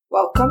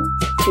Welcome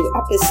to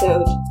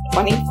episode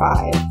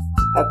 25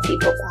 of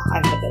People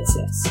Behind the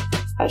Business,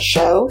 a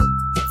show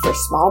for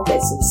small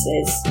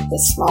businesses with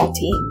small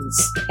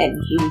teams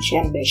and huge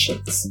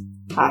ambitions.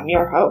 I'm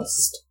your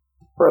host,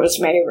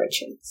 Rosemary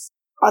Richards.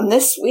 On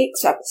this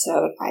week's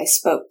episode, I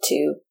spoke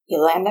to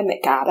Yolanda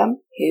McAdam,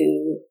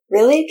 who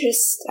really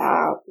just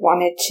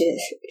wanted to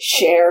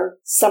share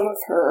some of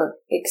her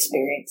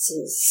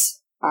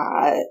experiences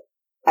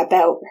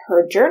about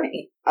her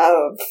journey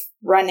of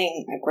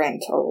running a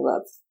grand total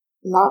of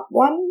not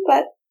one,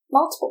 but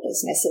multiple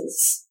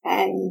businesses,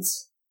 and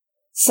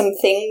some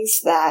things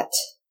that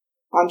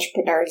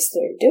entrepreneurs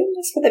that are doing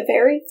this for the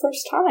very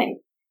first time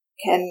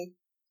can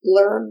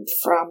learn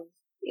from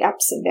the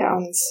ups and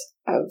downs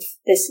of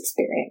this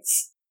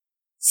experience.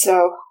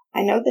 So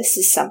I know this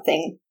is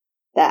something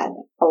that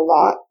a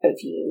lot of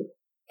you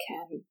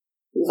can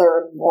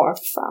learn more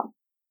from.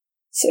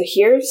 So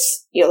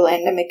here's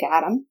Yolanda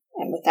McAdam,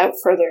 and without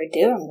further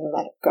ado, I'm going to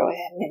let her go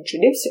ahead and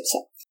introduce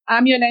herself.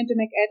 I'm Yolanda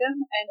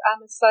McAdam, and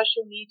I'm a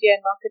social media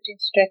and marketing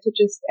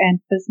strategist and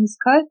business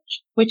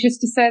coach, which is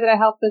to say that I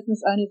help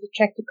business owners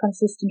attract a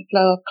consistent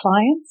flow of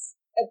clients.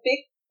 A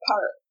big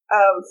part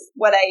of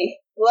what I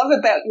love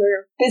about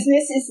your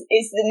business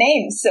is the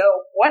name. So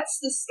what's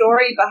the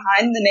story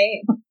behind the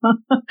name?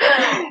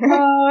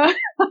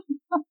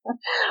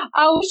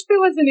 I wish there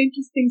was an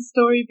interesting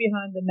story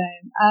behind the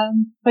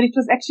name, but it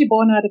was actually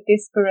born out of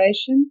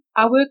desperation.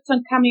 I worked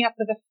on coming up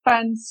with a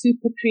fun,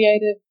 super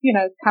creative,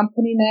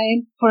 company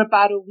name for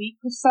about a week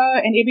or so,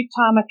 and every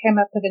time I came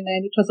up with a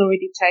name, it was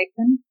already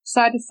taken. So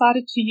I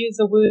decided to use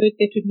a word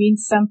that would mean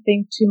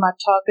something to my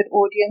target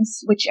audience,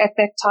 which at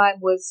that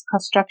time was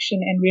construction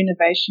and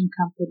renovation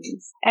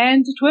companies.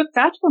 And it worked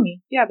out for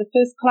me. Yeah, the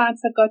first clients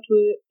I got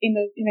were in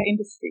the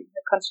industry,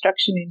 the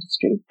construction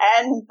industry.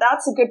 And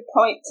that's a good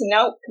point to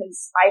note,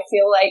 because I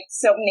feel like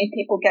so many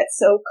people get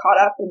so caught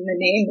up in the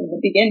name in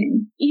the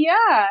beginning.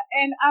 Yeah,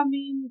 and I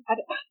mean,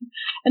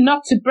 and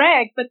not to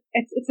brag, but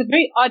it's a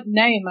very odd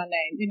name, my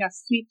name.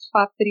 Sweet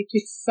 532,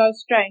 it's so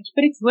strange,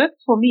 but it's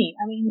worked for me.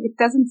 I mean, it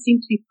doesn't seem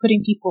to be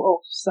putting people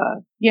off. So,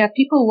 yeah,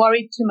 people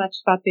worried too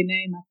much about their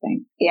name, I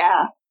think.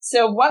 Yeah.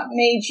 So what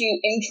made you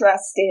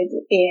interested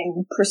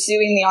in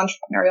pursuing the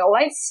entrepreneurial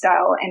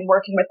lifestyle and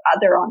working with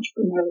other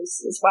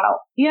entrepreneurs as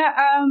well? Yeah,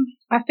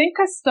 I think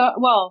I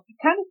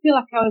kind of feel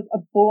like I was a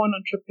born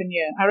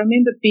entrepreneur. I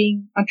remember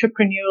being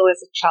entrepreneurial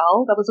as a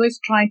child. I was always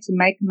trying to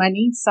make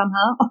money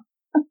somehow.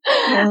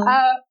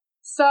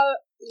 So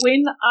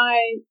when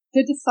I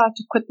did decide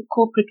to quit the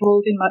corporate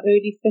world in my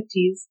early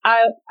 30s,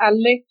 I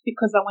left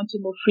because I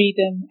wanted more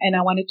freedom and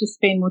I wanted to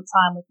spend more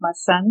time with my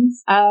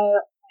sons.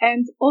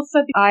 And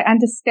also, I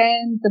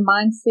understand the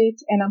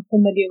mindset and I'm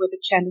familiar with the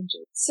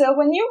challenges. So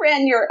when you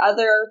ran your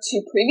other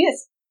two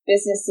previous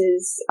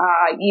businesses,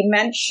 you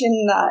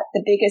mentioned that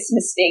the biggest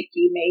mistake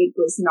you made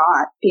was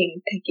not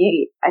being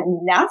picky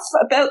enough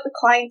about the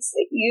clients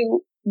that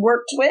you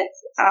worked with.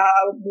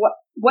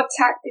 What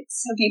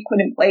tactics have you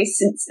put in place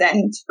since then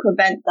to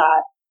prevent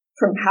that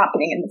from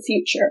happening in the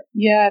future?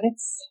 Yeah,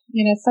 that's,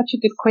 such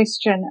a good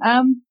question.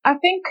 I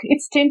think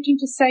it's tempting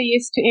to say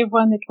yes to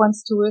everyone that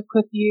wants to work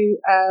with you,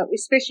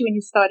 especially when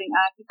you're starting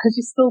out, because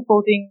you're still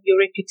building your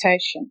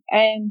reputation.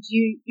 And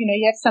you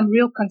have some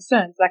real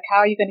concerns, like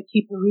how are you going to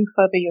keep a roof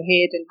over your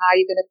head and how are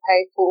you going to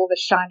pay for all the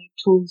shiny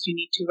tools you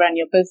need to run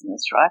your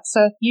business, right?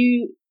 So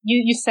you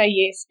say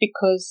yes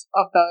because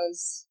of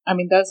those. I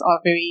mean, those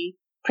are very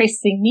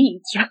pressing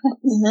needs, right?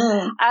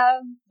 Mm-hmm.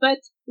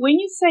 But when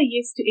you say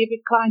yes to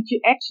every client,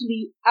 you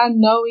actually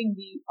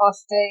unknowingly are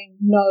saying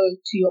no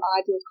to your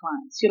ideal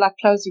clients. You're like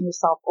closing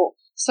yourself off.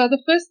 So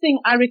the first thing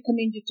I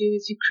recommend you do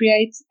is you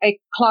create a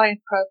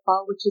client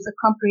profile, which is a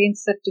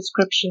comprehensive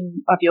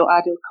description of your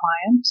ideal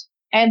client.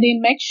 And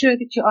then make sure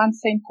that you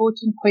answer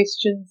important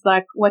questions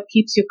like what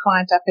keeps your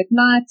client up at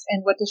night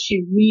and what does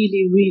she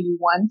really, really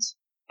want?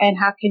 And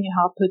how can you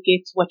help her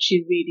get what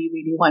she really,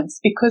 really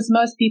wants? Because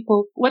most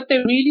people, what they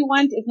really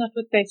want is not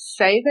what they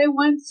say they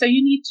want. So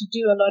you need to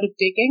do a lot of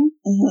digging,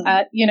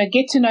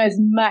 get to know as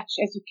much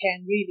as you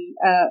can really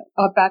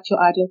about your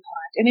ideal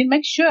client. And then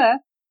make sure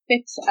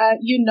that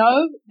that you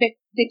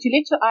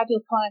let your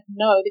ideal client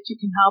know that you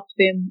can help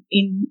them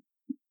in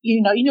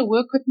your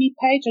Work With Me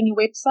page on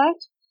your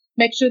website.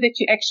 Make sure that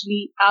you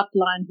actually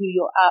outline who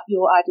your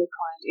ideal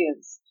client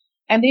is.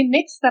 And then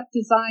next up,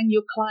 design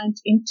your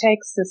client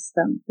intake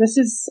system. This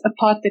is a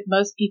part that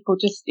most people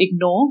just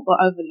ignore or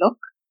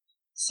overlook.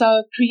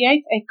 So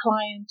create a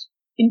client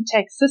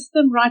intake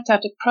system, write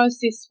out a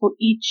process for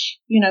each,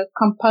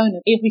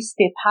 component, every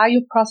step, how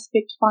your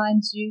prospect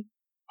finds you,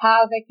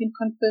 how they can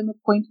confirm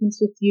appointments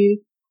with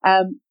you,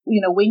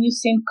 when you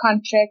send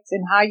contracts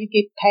and how you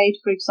get paid,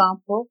 for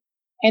example.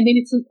 And then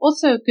it's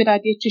also a good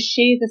idea to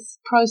share this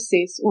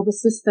process or the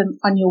system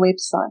on your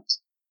website.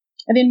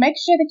 And then make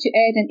sure that you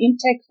add an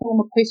intake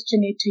form or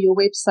questionnaire to your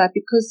website,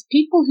 because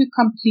people who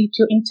complete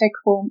your intake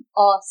form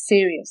are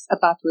serious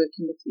about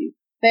working with you.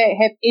 They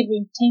have every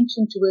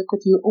intention to work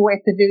with you, or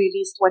at the very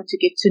least want to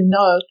get to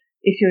know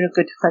if you're a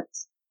good fit.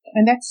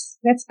 And that's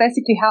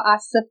basically how I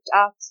sift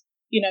out,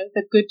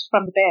 the good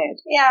from the bad.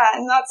 Yeah,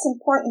 and that's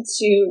important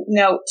to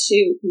note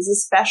too, because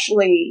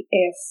especially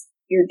if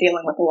you're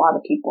dealing with a lot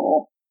of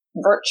people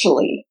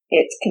virtually,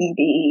 it can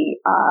be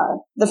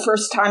the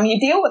first time you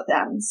deal with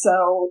them.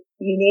 So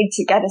you need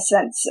to get a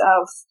sense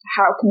of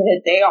how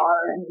committed they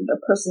are and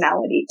their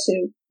personality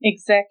too.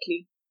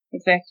 Exactly.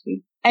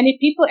 And if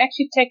people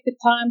actually take the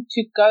time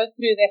to go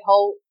through that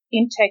whole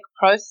intake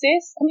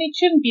process, I mean, it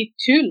shouldn't be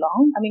too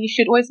long. I mean, you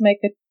should always make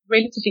it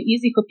relatively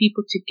easy for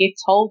people to get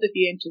hold of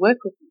you and to work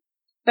with you.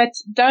 But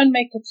don't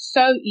make it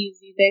so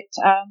easy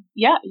that,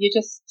 you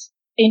just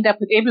end up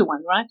with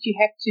everyone, right? You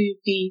have to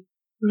be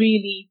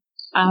really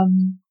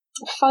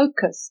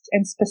focused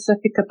and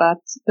specific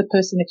about the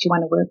person that you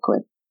want to work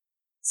with.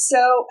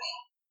 So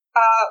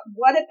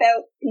what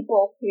about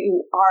people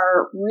who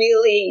are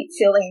really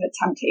feeling the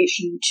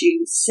temptation to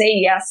say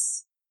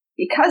yes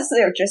because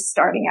they're just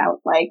starting out?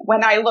 Like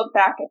when I look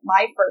back at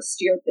my first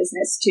year of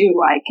business too,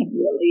 I can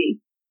really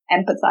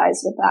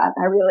empathize with that.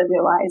 I really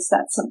realize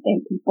that's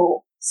something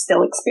people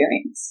still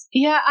experience.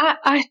 Yeah,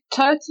 I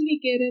totally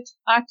get it.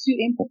 I too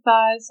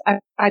empathize.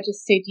 I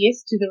just said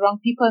yes to the wrong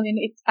people, and then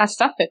I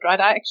suffered, right?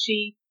 I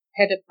actually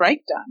had a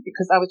breakdown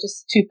because I was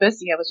just too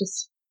busy. I was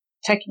just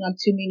taking on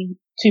too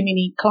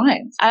many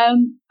clients.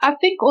 I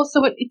think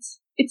also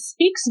it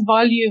speaks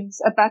volumes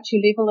about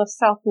your level of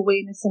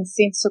self-awareness and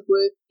sense of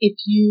worth if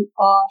you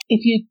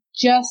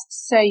just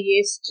say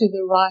yes to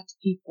the right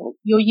people.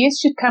 Your yes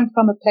should come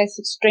from a place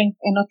of strength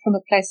and not from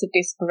a place of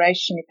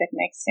desperation, if that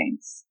makes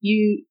sense.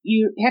 You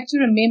have to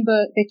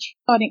remember that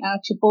you're starting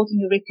out, you're building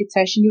your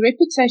reputation. Your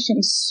reputation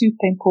is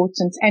super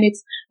important, and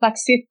it's like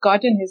Seth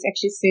Godin has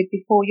actually said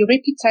before, your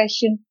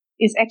reputation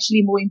is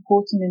actually more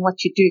important than what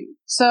you do.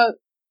 So,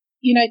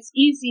 it's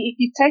easy if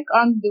you take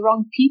on the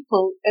wrong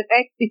people.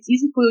 It's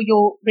easy for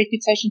your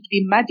reputation to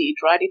be muddied,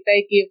 right? If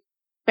they give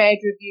bad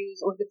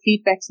reviews or the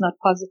feedback's not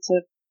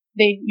positive,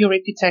 then your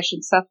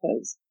reputation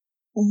suffers.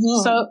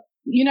 Mm-hmm. So,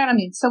 you know what I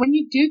mean? So when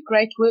you do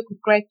great work with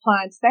great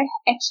clients, they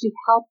actually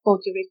help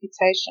build your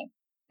reputation.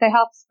 They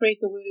help spread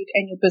the word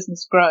and your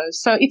business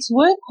grows. So it's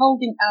worth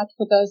holding out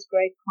for those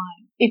great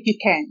clients if you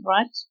can,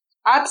 right?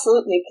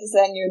 Absolutely, because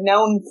then you're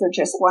known for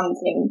just one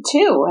thing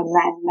too, and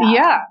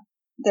then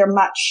they're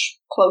much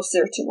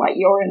closer to what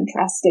you're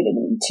interested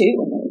in too.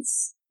 And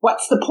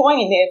what's the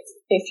point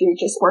if you're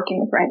just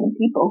working with random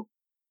people?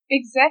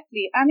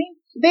 Exactly. I mean,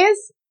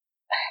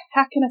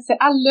 how can I say?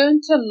 I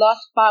learned a lot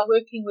by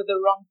working with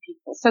the wrong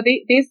people. So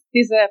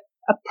there's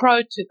a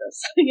pro to this.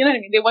 You know what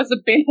I mean? There was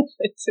a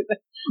benefit to it.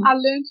 I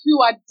learned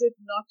who I did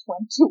not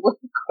want to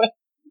work with.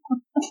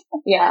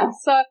 Yeah.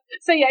 So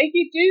if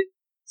you do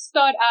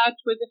start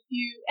out with a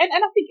few, and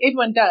I think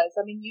everyone does.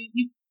 I mean,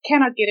 you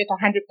cannot get it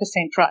 100%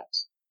 right.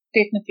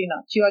 Definitely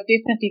not. You are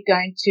definitely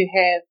going to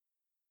have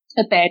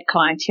a bad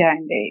client here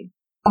and there,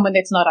 someone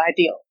that's not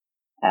ideal.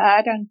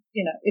 I don't,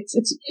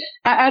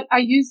 I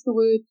use the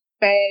word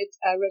bad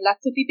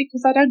reluctantly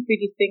because I don't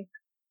really think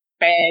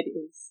bad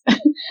is.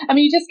 I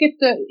mean, you just get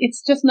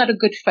it's just not a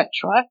good fit,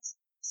 right?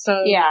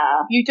 So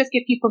you just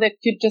get people that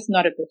you're just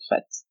not a good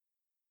fit.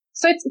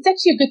 So it's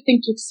actually a good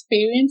thing to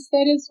experience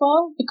that as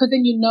well, because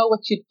then you know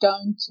what you're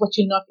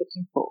not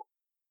looking for.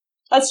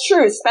 That's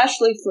true,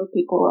 especially for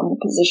people in the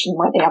position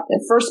where they have their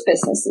first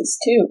businesses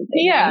too.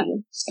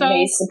 It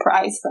may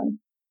surprise them.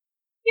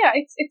 Yeah,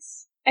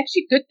 it's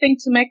actually a good thing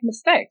to make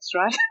mistakes,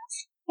 right?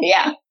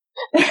 Yeah.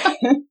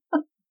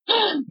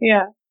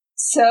 Yeah.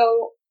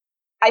 So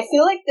I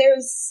feel like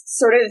there's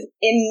sort of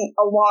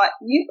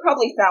you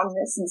probably found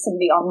this in some of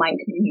the online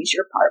communities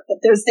you're part, but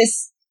there's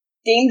this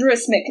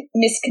dangerous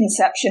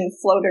misconception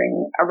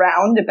floating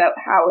around about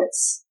how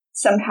it's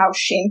somehow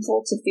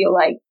shameful to feel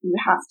like you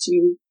have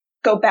to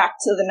go back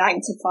to the 9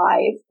 to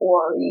 5,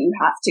 or you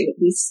have to at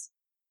least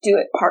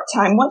do it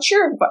part-time. What's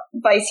your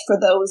advice for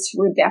those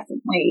who are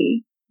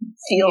definitely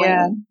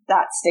feeling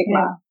that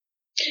stigma?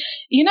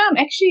 Yeah. I'm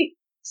actually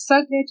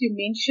so glad you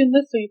mentioned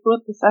this, or you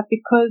brought this up,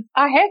 because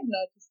I have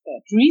noticed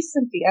that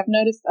recently. I've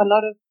noticed a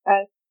lot of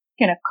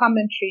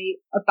commentary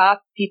about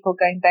people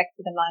going back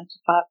to the 9 to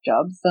 5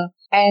 jobs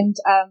and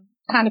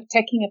kind of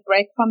taking a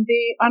break from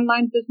their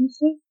online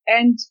businesses.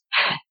 And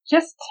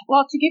just,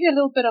 to give you a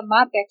little bit of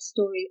my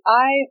backstory,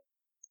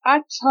 I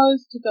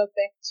chose to go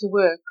back to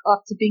work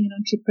after being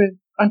an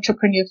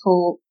entrepreneur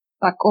for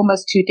like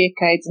almost 2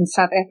 decades in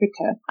South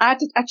Africa. I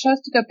chose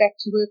to go back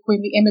to work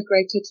when we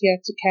immigrated here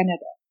to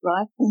Canada,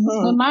 right?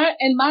 Mm-hmm.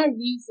 My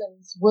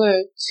reasons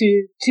were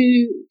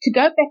to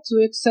go back to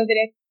work so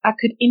that I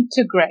could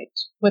integrate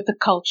with the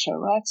culture,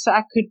 right? So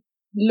I could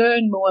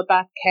learn more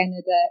about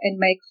Canada and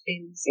make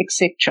friends,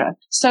 etc.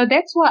 So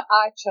that's why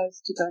I chose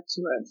to go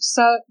to work.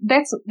 So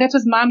that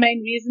was my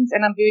main reasons,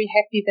 and I'm very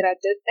happy that I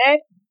did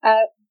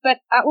that. But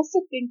I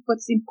also think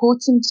what's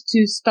important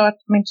to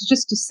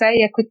say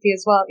quickly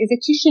as well, is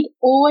that you should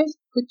always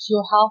put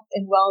your health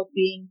and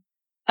well-being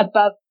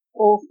above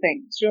all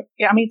things.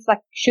 It's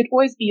like should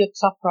always be your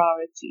top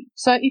priority.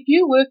 So if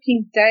you're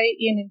working day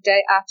in and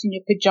day out in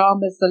your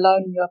pajamas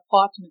alone in your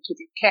apartment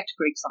with your cat,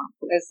 for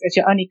example, as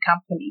your only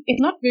company,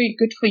 it's not very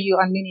good for you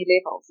on many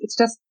levels. It's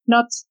just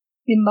not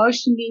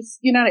emotionally,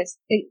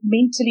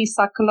 mentally,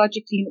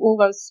 psychologically, and all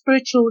those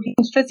spiritual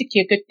and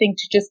physically a good thing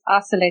to just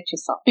isolate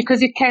yourself,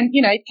 because it can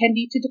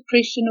lead to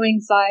depression or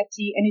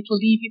anxiety, and it will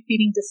leave you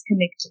feeling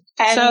disconnected.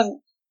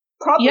 And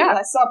probably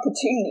less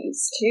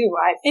opportunities too.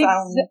 I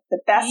found the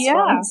best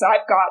ones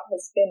I've got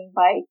has been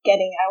by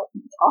getting out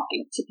and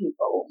talking to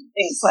people and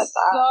things like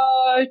that.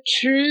 So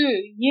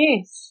true.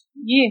 Yes,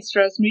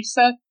 Rosemary.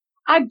 So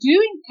I do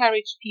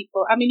encourage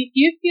people. I mean, if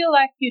you feel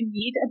like you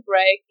need a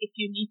break, if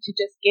you need to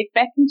just get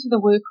back into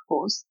the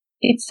workforce,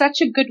 it's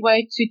such a good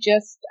way to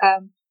just,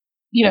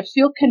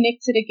 feel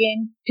connected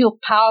again, feel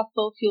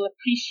powerful, feel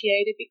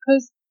appreciated,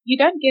 because you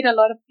don't get a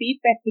lot of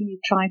feedback when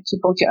you're trying to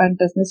build your own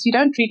business. You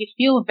don't really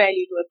feel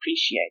valued or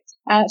appreciated.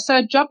 So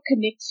a job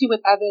connects you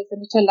with others,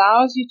 and it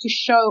allows you to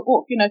show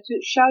off, to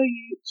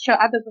show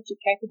others what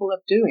you're capable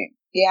of doing.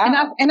 Yeah. And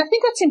I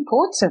think that's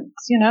important.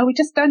 We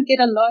just don't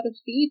get a lot of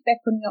feedback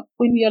when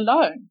we're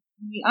alone,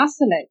 when we're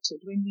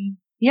isolated,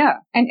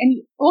 and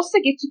you also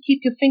get to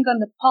keep your finger on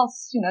the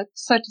pulse,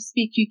 so to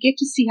speak. You get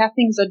to see how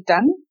things are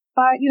done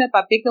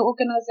by bigger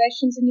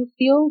organizations in your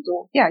field,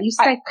 or you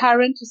stay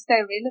current, you stay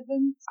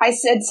relevant. I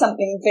said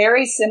something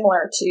very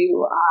similar to,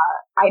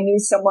 I knew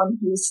someone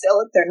who's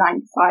still at their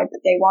 9 to 5,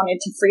 but they wanted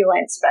to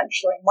freelance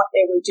eventually, and what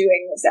they were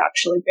doing was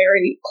actually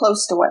very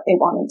close to what they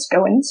wanted to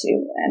go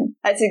into. And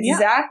that's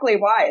exactly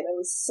why there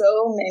was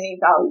so many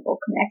valuable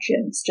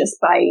connections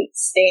just by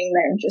staying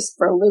there just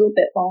for a little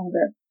bit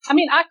longer. I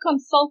mean, I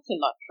consult a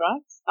lot,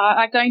 right?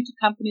 I go into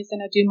companies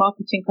and I do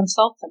marketing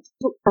consultant.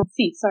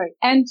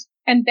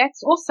 And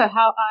that's also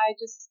how I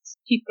just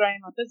keep growing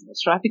my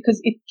business, right? Because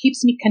it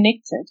keeps me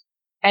connected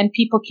and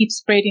people keep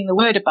spreading the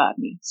word about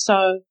me.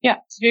 So,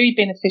 it's very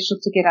beneficial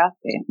to get out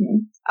there.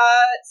 Mm-hmm.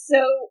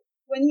 So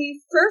when you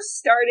first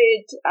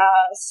started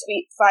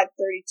Suite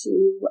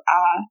 532,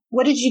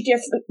 what did you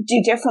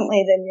do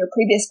differently than your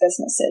previous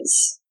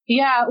businesses?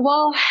 Yeah,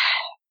 well,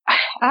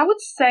 I would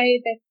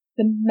say that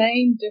the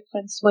main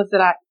difference was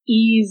that I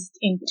eased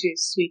into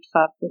Suite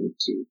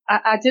 532.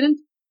 I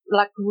didn't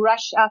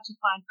rush out to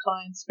find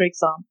clients, for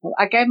example.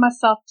 I gave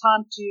myself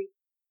time to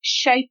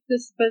shape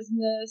this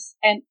business,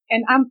 and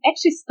I'm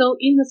actually still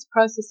in this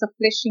process of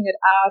fleshing it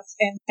out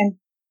and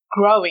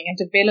growing and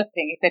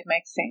developing, if that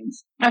makes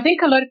sense. I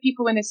think a lot of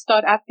people, when they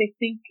start out, they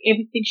think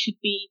everything should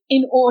be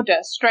in order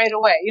straight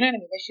away. You know what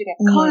I mean? They should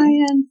have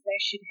clients, they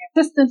should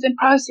have systems and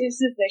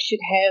processes, they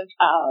should have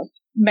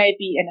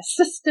maybe an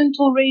assistant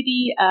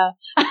already,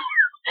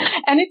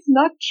 and it's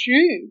not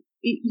true.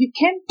 You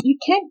can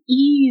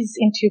ease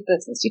into your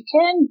business. You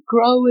can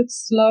grow it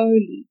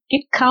slowly.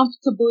 Get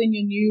comfortable in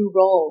your new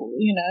role,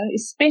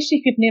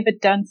 especially if you've never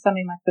done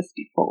something like this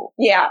before.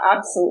 Yeah,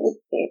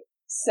 absolutely.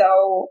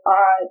 So,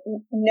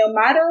 no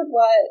matter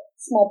what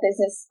small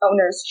business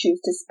owners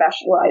choose to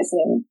specialize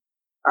in,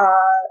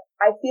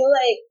 I feel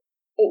like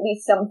at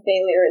least some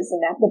failure is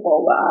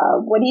inevitable.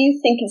 What do you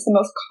think is the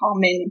most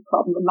common and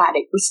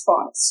problematic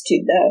response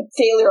to the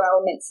failure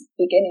elements at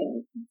the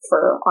beginning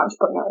for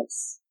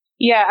entrepreneurs?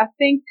 Yeah, I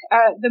think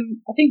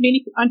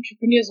many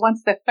entrepreneurs,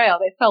 once they fail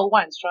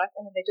once, right?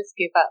 And then they just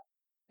give up.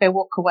 They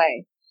walk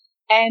away.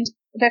 And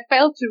they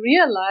fail to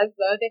realize,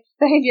 though, that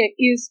failure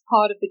is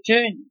part of the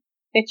journey,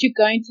 that you're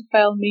going to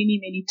fail many,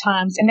 many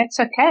times, and that's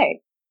okay.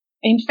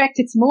 In fact,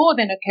 it's more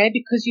than okay,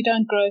 because you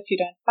don't grow if you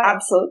don't fail.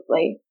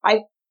 Absolutely.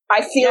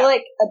 I feel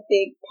like a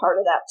big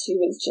part of that too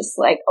is just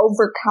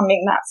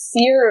overcoming that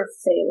fear of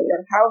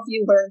failure. How have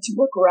you learned to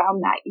work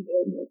around that either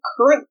in your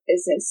current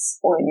business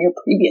or in your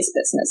previous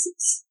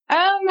businesses?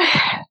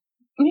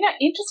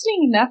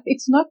 Interesting enough,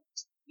 it's not,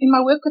 in my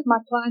work with my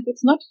clients,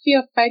 it's not fear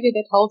of failure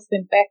that holds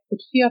them back,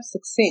 but fear of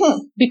success.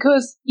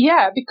 Because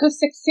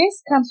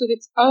success comes with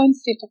its own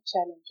set of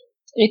challenges.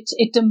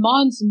 It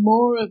demands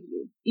more of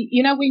you.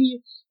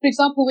 For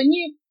example, when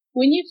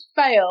you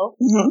fail,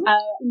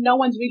 no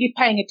one's really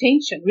paying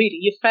attention, really.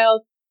 You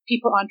fail,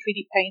 people aren't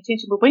really paying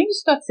attention. But when you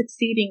start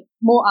succeeding,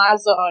 more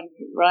eyes are on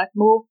you, right?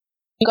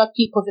 You got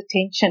people's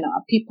attention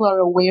now. People are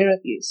aware of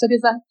you. So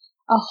there's a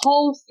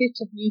whole set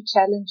of new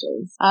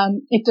challenges.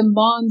 It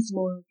demands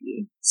more of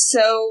you.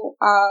 So,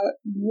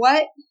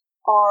 what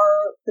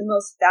are the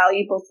most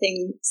valuable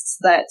things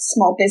that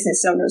small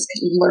business owners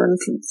can learn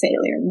from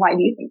failure, and why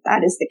do you think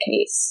that is the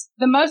case?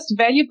 The most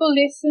valuable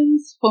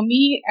lessons for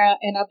me,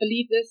 and I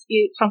believe this,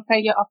 is from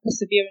failure are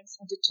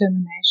perseverance and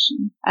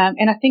determination.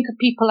 And I think of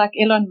people like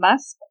Elon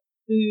Musk,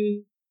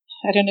 who,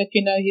 I don't know if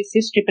you know his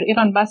history, but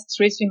Elon Musk's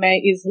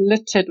resume is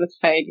littered with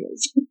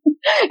failures,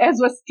 as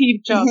was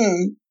Steve Jobs.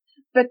 Mm-hmm.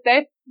 But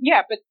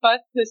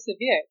both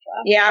persevered,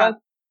 right? Yeah. Both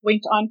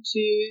went on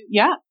to,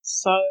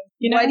 so,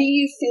 What do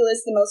you feel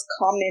is the most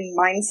common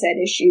mindset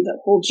issue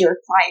that holds your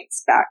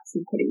clients back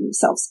from putting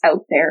themselves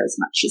out there as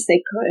much as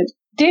they could?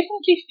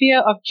 Definitely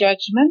fear of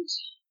judgment.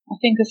 I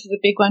think this is a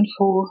big one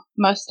for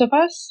most of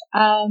us.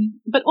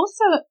 But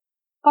also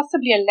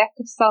possibly a lack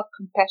of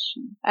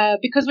self-compassion.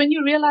 Because when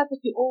you realize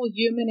that we're all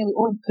human and we're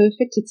all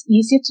imperfect, it's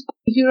easier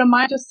if you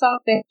remind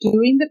yourself that you're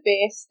doing the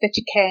best that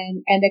you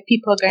can and that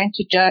people are going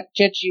to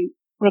judge you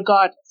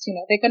regardless.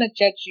 They're going to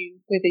judge you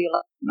whether you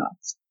like it or not.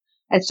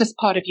 It's just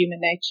part of human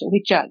nature.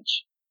 We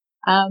judge.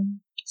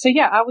 So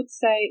yeah, I would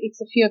say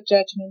it's a fear of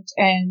judgment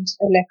and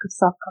a lack of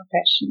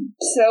self-compassion.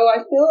 So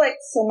I feel like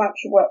so much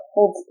of what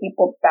holds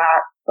people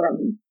back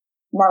from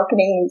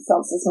marketing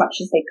themselves as much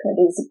as they could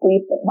is a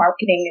belief that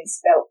marketing is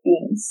about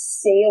being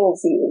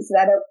salesy. Is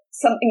that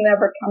something that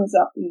ever comes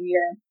up in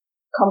your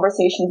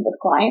conversations with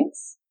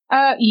clients?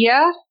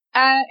 Yeah.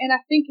 And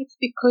I think it's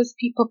because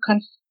people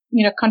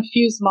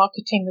confuse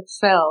marketing with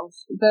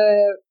sales.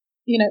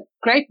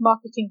 Great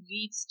marketing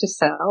leads to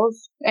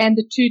sales, and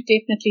the two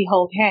definitely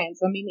hold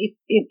hands. I mean, if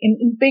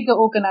in bigger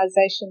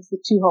organizations, the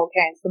two hold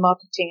hands, the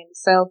marketing and the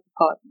sales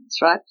departments,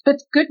 right?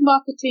 But good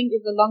marketing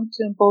is a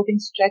long-term building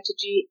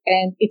strategy,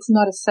 and it's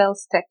not a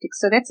sales tactic.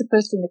 So that's the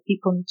first thing that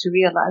people need to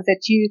realize,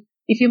 that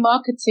if you're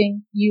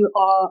marketing,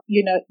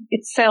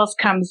 sales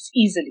comes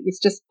easily. It's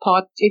just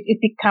it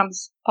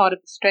becomes part of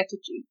the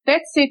strategy.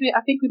 That said,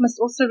 I think we must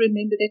also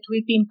remember that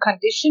we've been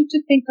conditioned to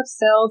think of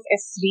sales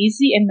as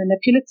sleazy and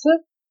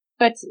manipulative,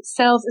 but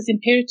sales is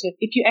imperative.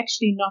 If you're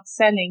actually not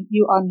selling,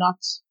 you are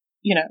not,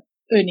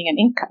 earning an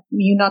income.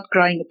 You're not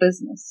growing a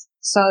business.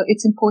 So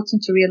it's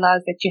important to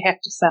realize that you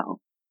have to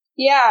sell.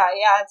 Yeah,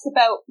 it's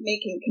about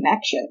making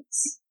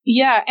connections.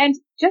 Yeah, and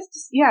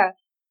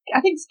I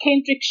think it's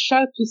Kendrick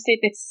Shope who said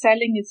that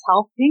selling is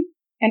helping,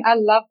 and I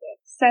love that.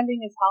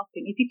 Selling is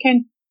helping. If you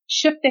can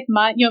shift that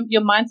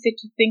your mindset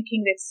to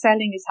thinking that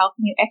selling is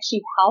helping, you're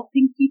actually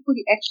helping people,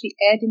 you're actually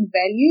adding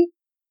value,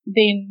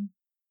 then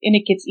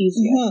it gets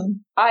easier. Mm-hmm.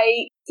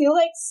 I feel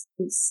like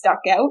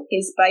stuck out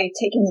is by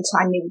taking the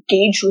time to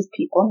engage with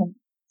people in a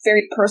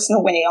very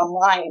personal way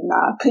online.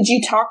 Could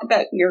you talk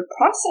about your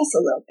process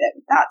a little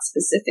bit, that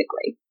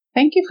specifically?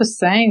 Thank you for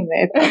saying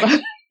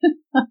that.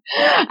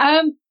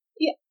 I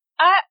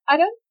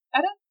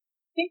don't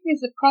think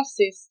there's a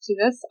process to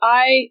this.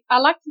 I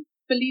like to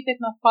believe that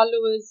my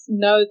followers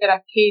know that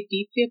I care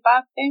deeply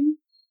about them,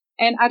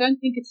 and I don't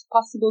think it's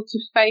possible to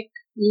fake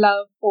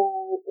love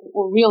or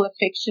real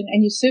affection,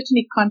 and you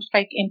certainly can't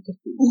fake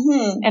empathy.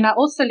 Mm-hmm. And I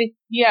also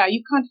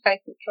you can't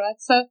fake it, right?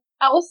 So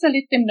I also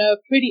let them know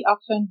pretty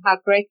often how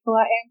grateful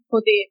I am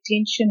for their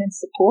attention and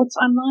support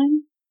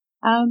online.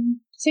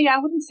 I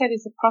wouldn't say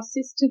there's a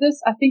process to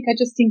this. I think I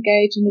just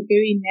engage in a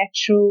very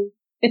natural.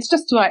 It's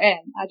just who I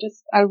am.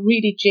 I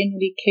really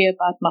genuinely care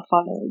about my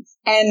followers.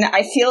 And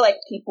I feel like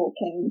people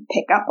can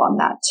pick up on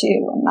that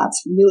too, and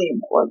that's really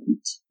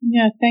important.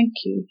 Yeah, thank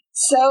you.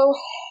 So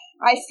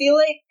I feel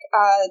like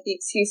the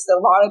excuse that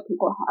a lot of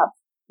people have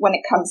when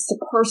it comes to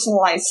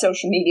personalized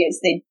social media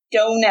is they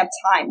don't have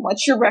time.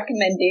 What's your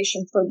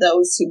recommendation for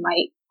those who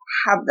might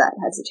have that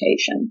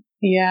hesitation?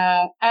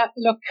 Yeah,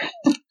 look,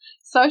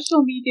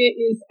 social media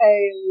is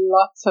a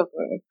lot of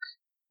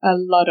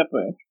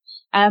work.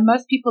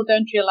 Most people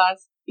don't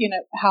realize,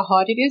 how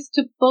hard it is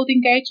to build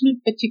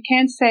engagement, but you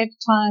can save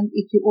time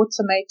if you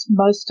automate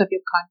most of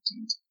your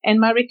content. And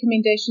my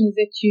recommendation is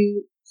that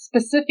you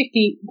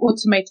specifically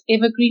automate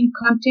evergreen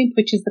content,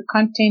 which is the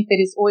content that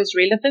is always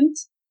relevant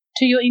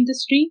to your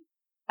industry.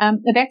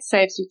 That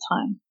saves you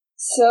time.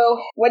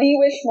 So what do you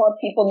wish more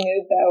people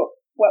knew about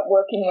what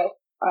working with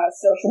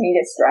social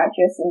media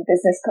strategists and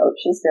business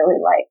coaches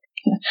really like?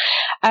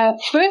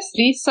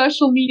 Firstly,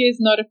 social media is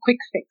not a quick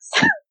fix.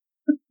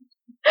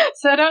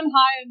 So don't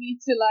hire me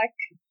to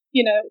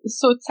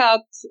sort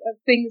out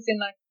things in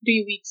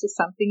 3 weeks or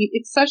something.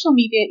 Social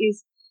media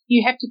is,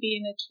 you have to be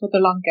in it for the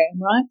long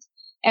game, right?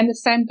 And the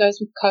same goes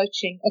with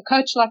coaching. A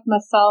coach like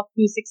myself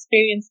who's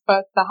experienced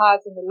both the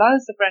highs and the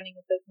lows of running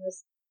a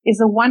business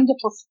is a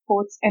wonderful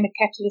support and a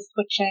catalyst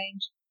for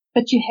change.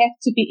 But you have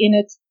to be in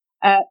it,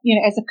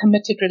 as a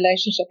committed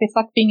relationship. It's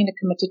like being in a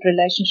committed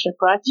relationship,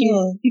 right?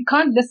 You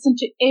can't listen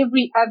to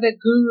every other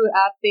guru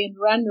out there and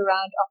run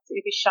around after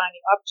every shiny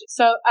object.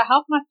 So I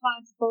help my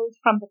clients build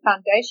from the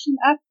foundation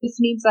up.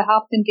 This means I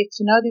help them get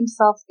to know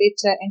themselves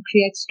better and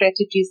create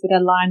strategies that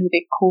align with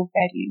their core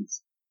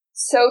values.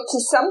 So to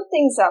sum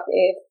things up,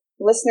 if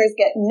listeners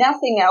get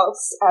nothing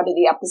else out of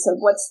the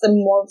episode, what's the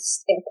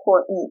most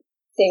important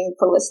thing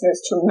for listeners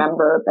to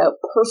remember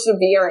about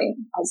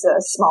persevering as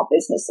a small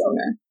business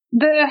owner?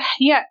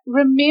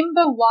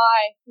 Remember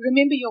why.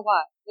 Remember your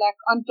why. Like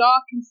on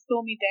dark and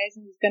stormy days,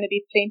 and there's going to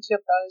be plenty of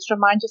those,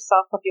 remind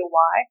yourself of your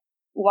why.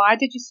 Why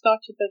did you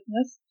start your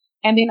business?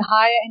 And then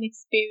hire an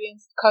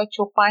experienced coach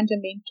or find a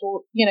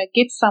mentor,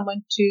 get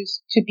someone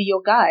to be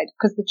your guide,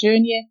 because the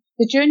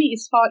journey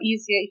is far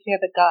easier if you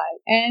have a guide.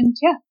 And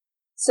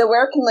So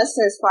where can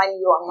listeners find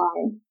you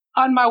online?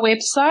 On my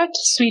website,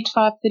 Suite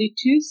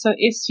 532, so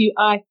SUITE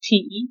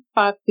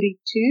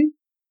 532.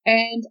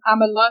 And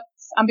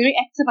I'm very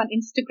active on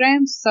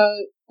Instagram, so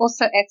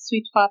also at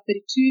Suite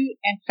 532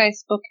 and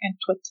Facebook and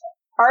Twitter.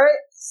 All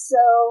right, so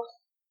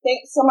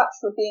thanks so much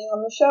for being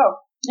on the show.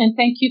 And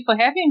thank you for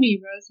having me,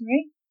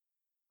 Rosemary.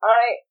 All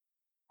right,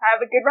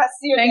 have a good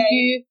rest of your day. Thank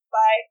you.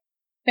 Bye.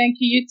 Thank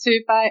you, you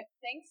too. Bye.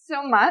 Thanks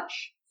so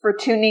much for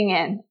tuning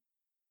in.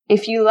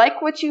 If you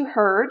like what you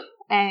heard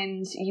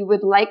and you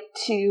would like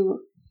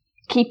to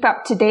keep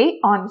up to date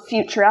on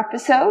future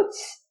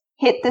episodes,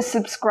 hit the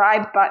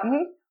subscribe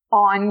button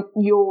on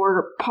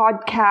your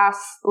podcast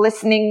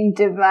listening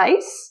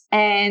device.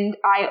 And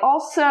I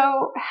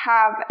also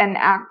have an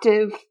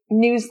active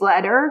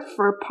newsletter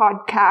for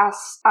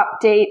podcast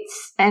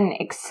updates and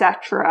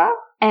etc.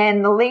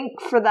 And the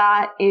link for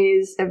that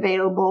is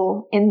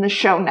available in the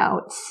show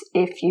notes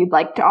if you'd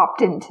like to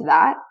opt into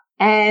that.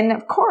 And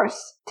of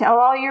course, tell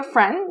all your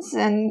friends,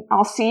 and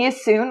I'll see you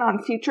soon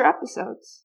on future episodes.